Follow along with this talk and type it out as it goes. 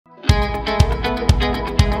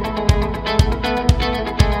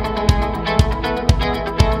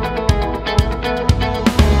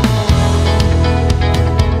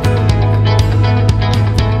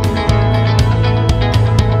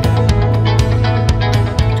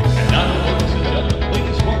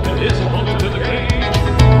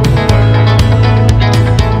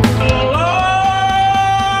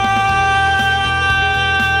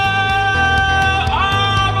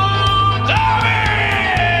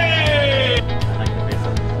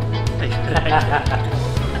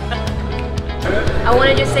I want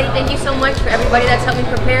to just say thank you so much for everybody that's helped me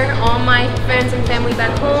prepare, all my friends and family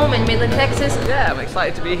back home in Midland, Texas. Yeah, I'm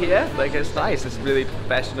excited to be here. Like, it's nice, it's really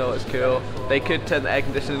professional, it's cool. They could turn the air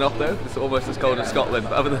conditioning off though, it's almost as cold as Scotland,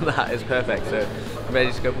 but other than that, it's perfect. So I'm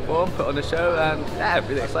ready to go perform, put on a show, and yeah, I'm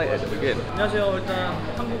really excited, it'll be good. 안녕하세요. 일단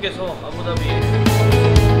한국에서 아부다비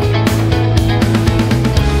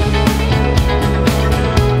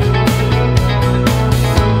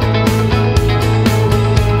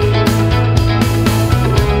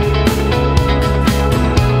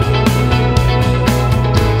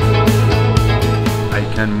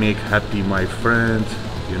can make happy my friends,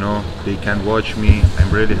 you know, they can watch me.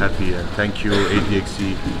 I'm really happy here. Thank you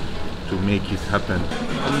ADXC to make it happen.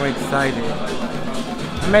 I'm excited.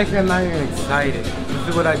 I'm actually not even excited. This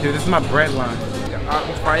is what I do. This is my bread line.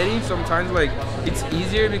 I'm fighting sometimes, like, it's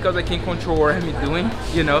easier because I can control what I'm doing,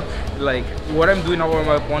 you know, like what I'm doing over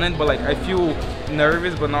my opponent, but like I feel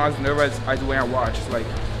nervous, but not as nervous as when I watch. It's like,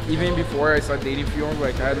 even before I started dating film,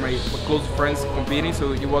 like I had my close friends competing,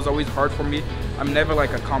 so it was always hard for me. I'm never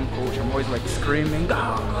like a calm coach. I'm always like screaming,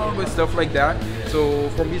 and stuff like that. So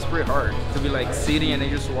for me, it's pretty hard to be like sitting and then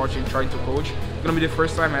just watching, trying to coach. It's gonna be the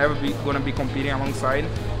first time I ever gonna be competing alongside.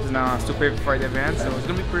 It's a super fight event, so it's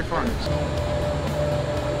gonna be pretty fun.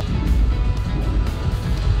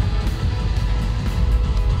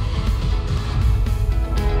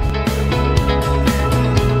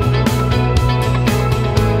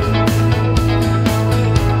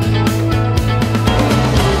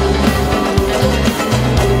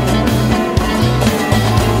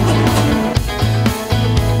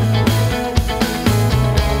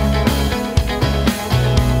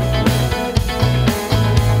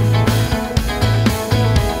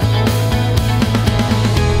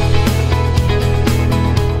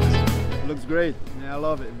 Great, man, I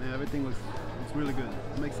love it, man. Everything looks really good.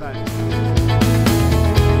 I'm excited.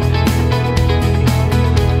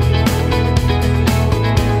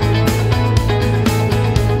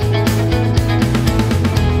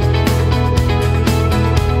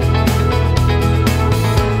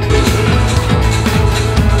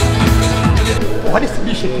 Olha esse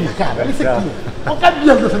bicho aqui, cara. Olha isso aqui. Olha o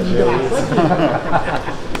cabelo dessa desgraça.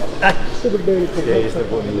 Tudo bem, tudo bem. Isso é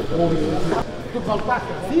bonito. Tu voltar?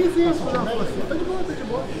 Sim, sim. Tá de boa, tá de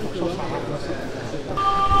boa.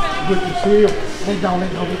 Good to see you. Lay down, lay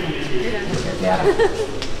down, lay down.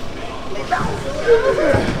 Legal.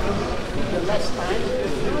 The last time,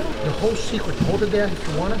 the whole secret, hold it there if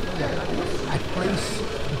you want it. I place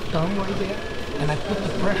the thumb right there and I put the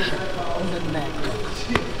pressure on the neck.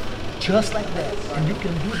 Just like that. And you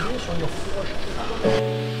can do this on your forehead.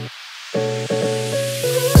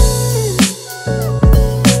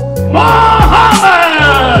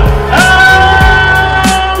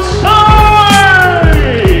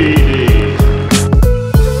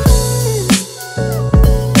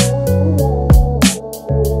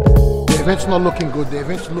 The event's not looking good, the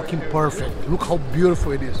event's looking perfect. Look how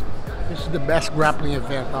beautiful it is. This is the best grappling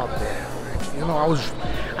event out there. You know,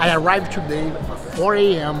 I arrived today at 4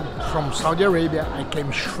 a.m. from Saudi Arabia. I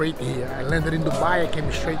came straight here. I landed in Dubai, I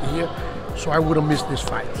came straight here, so I wouldn't miss this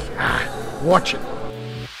fight. Watch it.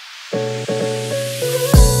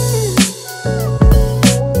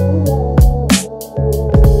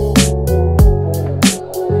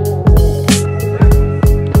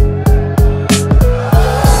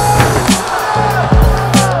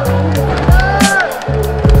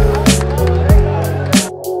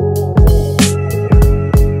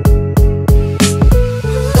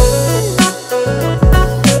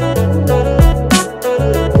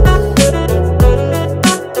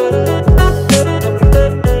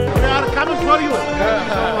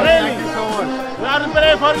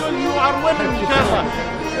 You are winning,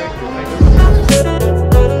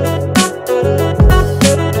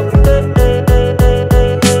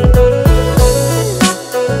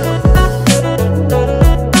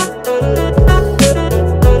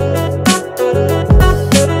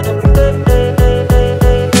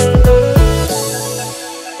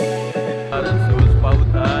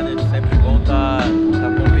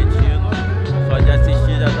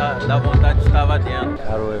 dá vontade de estar lá dentro.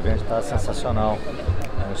 Cara, o evento está sensacional.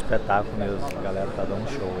 É um espetáculo mesmo. A galera tá dando um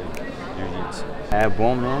show aí de jiu-jitsu. É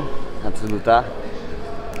bom, né? Antes de lutar,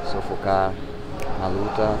 só focar na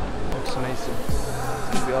luta. It's nice.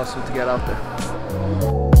 It's gonna be awesome to get out there.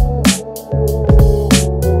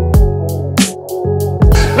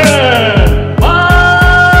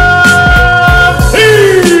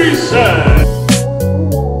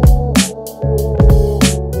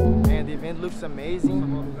 Looks amazing,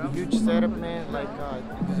 huge setup, man. Like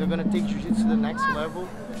they're gonna take jiu-jitsu to the next level,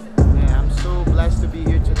 and I'm so blessed to be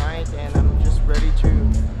here tonight, and I'm just ready to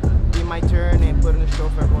be my turn and put on the show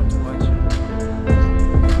for everyone to watch.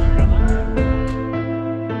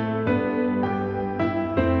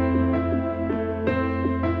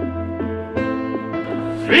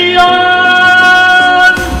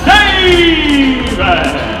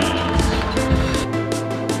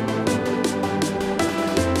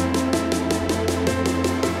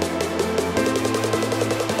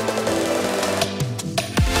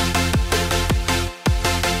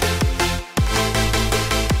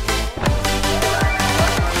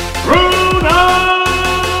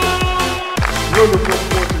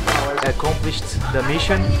 Accomplished the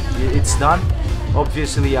mission, it's done.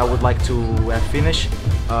 Obviously I would like to finish.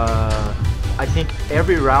 I think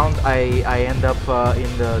every round I end up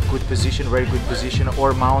in the good position, very good position,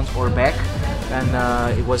 or mount or back,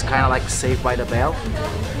 and it was kind of like saved by the bell.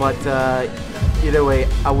 But either way,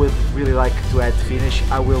 I would really like to add finish.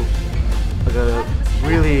 I will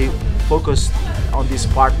really focus on this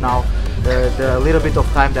part now, the little bit of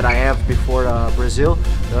time that I have before Brazil,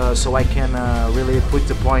 so I can really put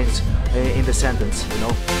the points in the sentence, you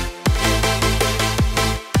know.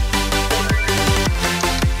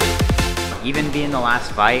 Even being the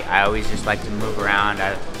last fight, I always just like to move around.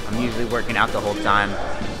 I'm usually working out the whole time,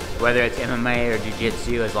 whether it's MMA or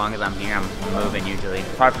Jiu-Jitsu. As long as I'm here, I'm moving usually.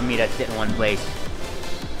 It's hard for me to sit in one place.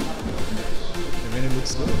 The venue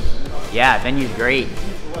looks good. Yeah, venue's great.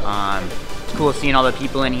 It's cool seeing all the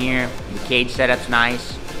people in here. The cage setup's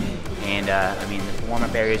nice, and I mean the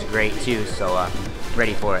warm-up area is great too. So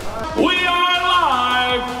ready for it. We are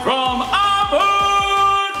live from Abu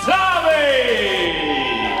Dhabi.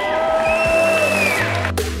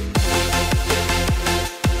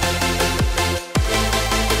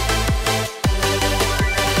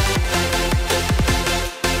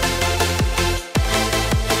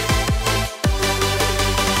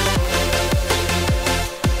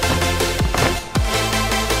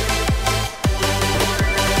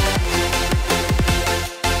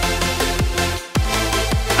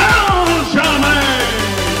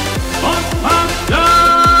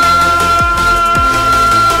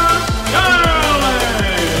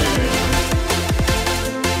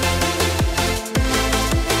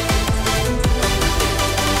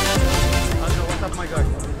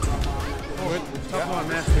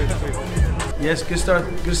 Yes,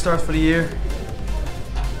 good start for the year.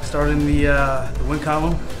 Starting the win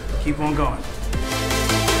column. Keep on going.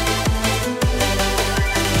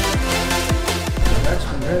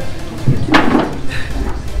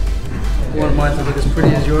 One of mine doesn't look as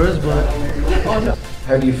pretty as yours, but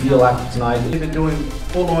how do you feel after tonight? You've been doing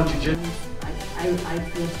full-on jiu-jitsu. I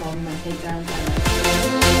feel strong in my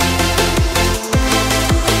takedowns.